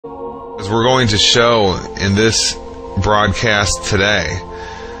As we're going to show in this broadcast today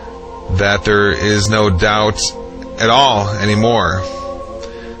that there is no doubt at all anymore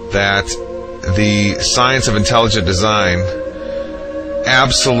that the science of intelligent design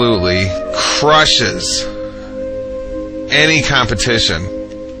absolutely crushes any competition,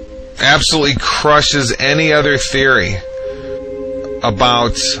 absolutely crushes any other theory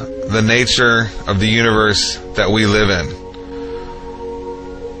about the nature of the universe that we live in.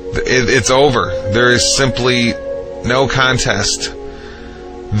 It's over. There is simply no contest.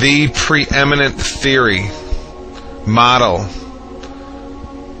 The preeminent theory, model,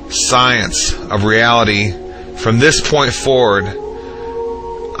 science of reality from this point forward,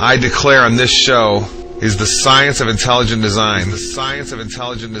 I declare on this show, is the science of intelligent design. The science of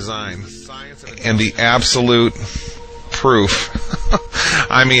intelligent design. And the absolute proof.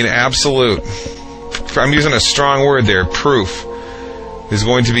 I mean absolute. I'm using a strong word there, proof, is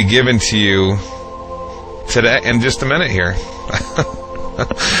going to be given to you today in just a minute here.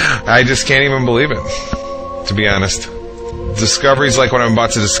 I just can't even believe it, to be honest. Discoveries like what I'm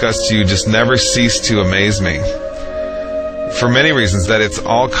about to discuss to you just never cease to amaze me. For many reasons, that it's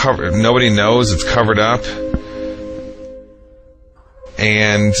all covered. Nobody knows, it's covered up.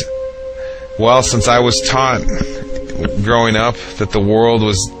 And, well, since I was taught growing up that the world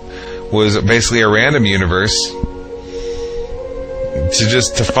was basically a random universe,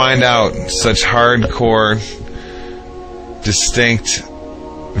 to find out such hardcore, distinct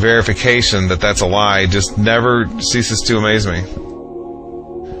verification that that's a lie just never ceases to amaze me.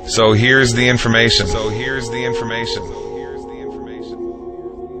 So here's the information.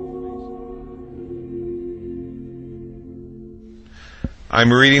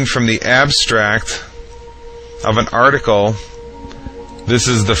 I'm reading from the abstract of an article. This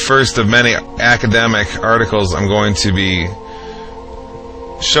is the first of many academic articles I'm going to be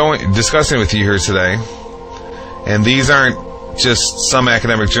discussing with you here today. And these aren't just some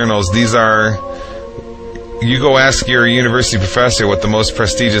academic journals. These are, you go ask your university professor what the most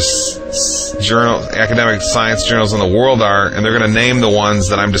prestigious academic science journals in the world are, and they're going to name the ones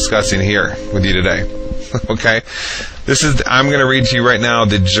that I'm discussing here with you today. Okay? I'm going to read to you right now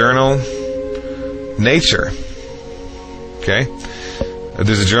the journal Nature. Okay?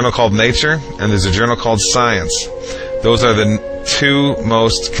 There's a journal called Nature, and there's a journal called Science. Those are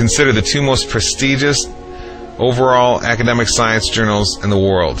considered the two most prestigious overall academic science journals in the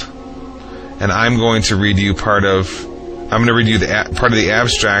world. And I'm going to read you part of the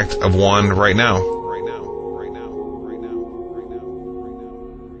abstract of one right now.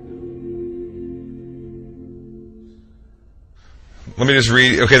 Let me just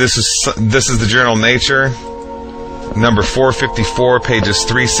read. Okay, this is the journal Nature, number 454, pages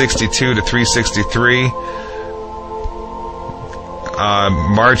 362 to 363.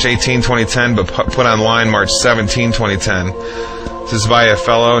 March 18, 2010, but put online March 17, 2010. This is by a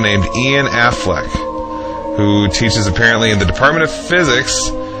fellow named Ian Affleck, who teaches apparently in the Department of Physics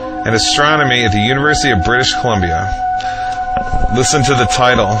and Astronomy at the University of British Columbia. Listen to the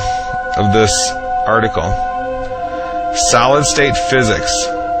title of this article. Solid State Physics.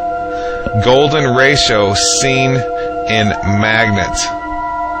 Golden Ratio Seen in Magnet.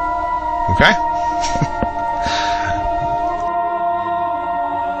 Okay?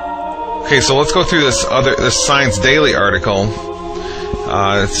 Okay, so let's go through this Science Daily article.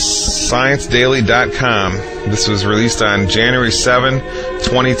 ScienceDaily.com. This was released on January 7,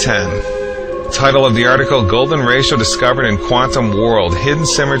 2010. Title of the article: Golden Ratio Discovered in Quantum World. Hidden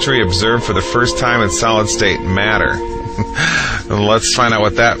Symmetry Observed for the First Time in Solid State Matter. Let's find out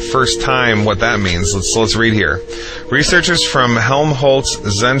what that means. Let's read here. Researchers from Helmholtz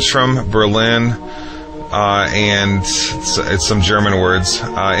Zentrum Berlin, and it's some German words,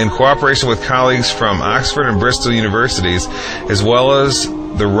 in cooperation with colleagues from Oxford and Bristol universities, as well as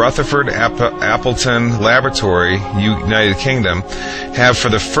the Rutherford Appleton Laboratory, United Kingdom, have for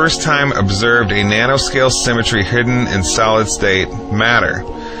the first time observed a nanoscale symmetry hidden in solid state matter.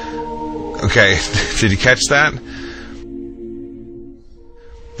 Okay, did you catch that?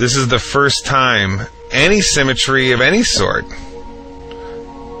 This is the first time any symmetry of any sort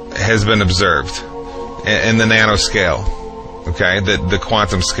has been observed in the nanoscale, okay, the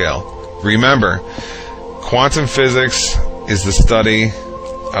quantum scale. Remember, quantum physics is the study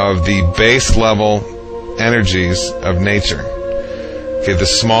of the base level energies of nature. Okay, the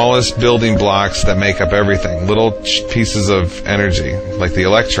smallest building blocks that make up everything, little pieces of energy, like the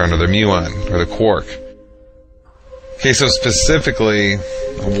electron or the muon or the quark. Okay, so specifically,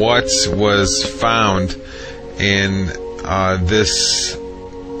 what was found in this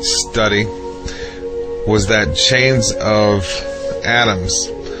study was that chains of atoms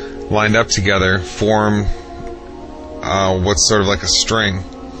lined up together form what's sort of like a string,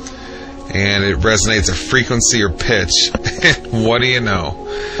 and it resonates a frequency or pitch. What do you know?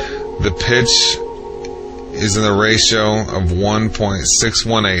 The pitch is in the ratio of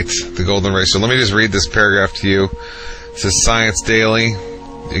 1.618, the golden ratio. Let me just read this paragraph to you. It says, Science Daily,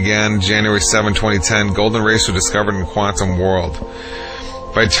 again, January 7, 2010, golden ratio discovered in quantum world.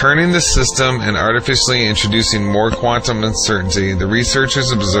 By turning the system and artificially introducing more quantum uncertainty, the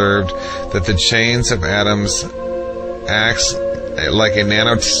researchers observed that the chains of atoms acts like a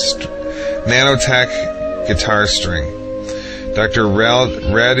nanotech guitar string. Dr.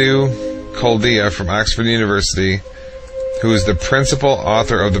 Radu Koldia from Oxford University, who is the principal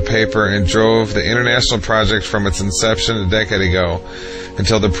author of the paper and drove the international project from its inception a decade ago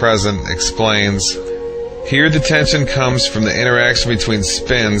until the present, explains, here the tension comes from the interaction between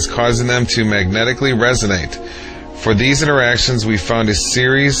spins, causing them to magnetically resonate. For these interactions, we found a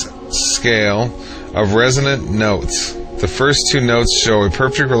series scale of resonant notes. The first two notes show a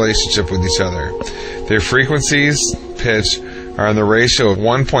perfect relationship with each other. Their frequencies, pitch, are in the ratio of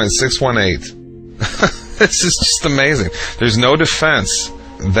 1.618. This is just amazing. There's no defense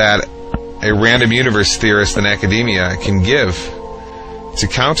that a random universe theorist in academia can give to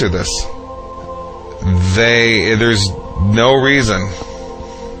counter this. There's no reason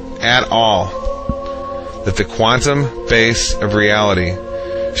at all that the quantum base of reality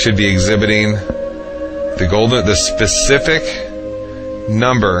should be exhibiting the specific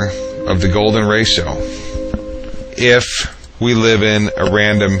number of the golden ratio if we live in a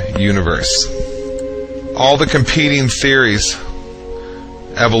random universe. All the competing theories,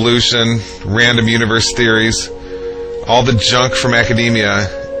 evolution, random universe theories, all the junk from academia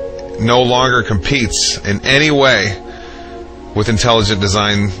no longer competes in any way with intelligent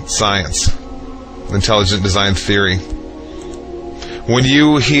design science, intelligent design theory. When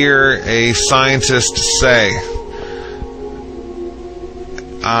you hear a scientist say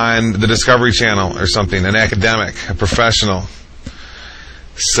on the Discovery Channel or something, an academic, a professional,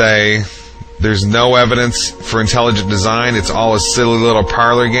 say there's no evidence for intelligent design, it's all a silly little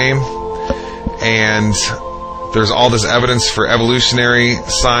parlor game, and there's all this evidence for evolutionary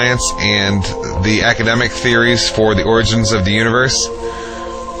science and the academic theories for the origins of the universe,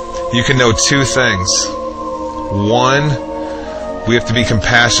 you can know two things. One, we have to be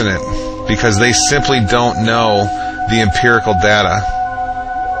compassionate because they simply don't know the empirical data.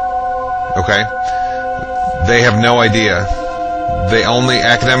 Okay? They have no idea.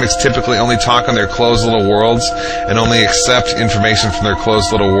 Academics typically only talk in their closed little worlds and only accept information from their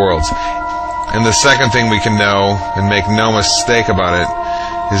closed little worlds. And the second thing we can know, and make no mistake about it,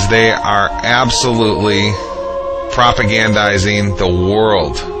 is they are absolutely propagandizing the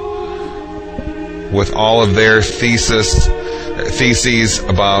world with all of their theses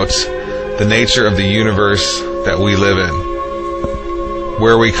about the nature of the universe that we live in,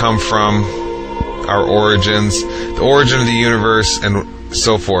 where we come from, our origins, the origin of the universe, and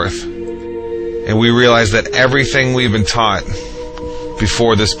so forth. And we realize that everything we've been taught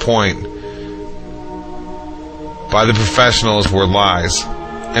before this point by the professionals were lies.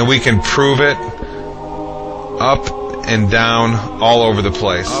 And we can prove it up and down all over the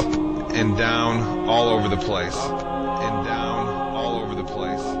place. Up and down all over the place.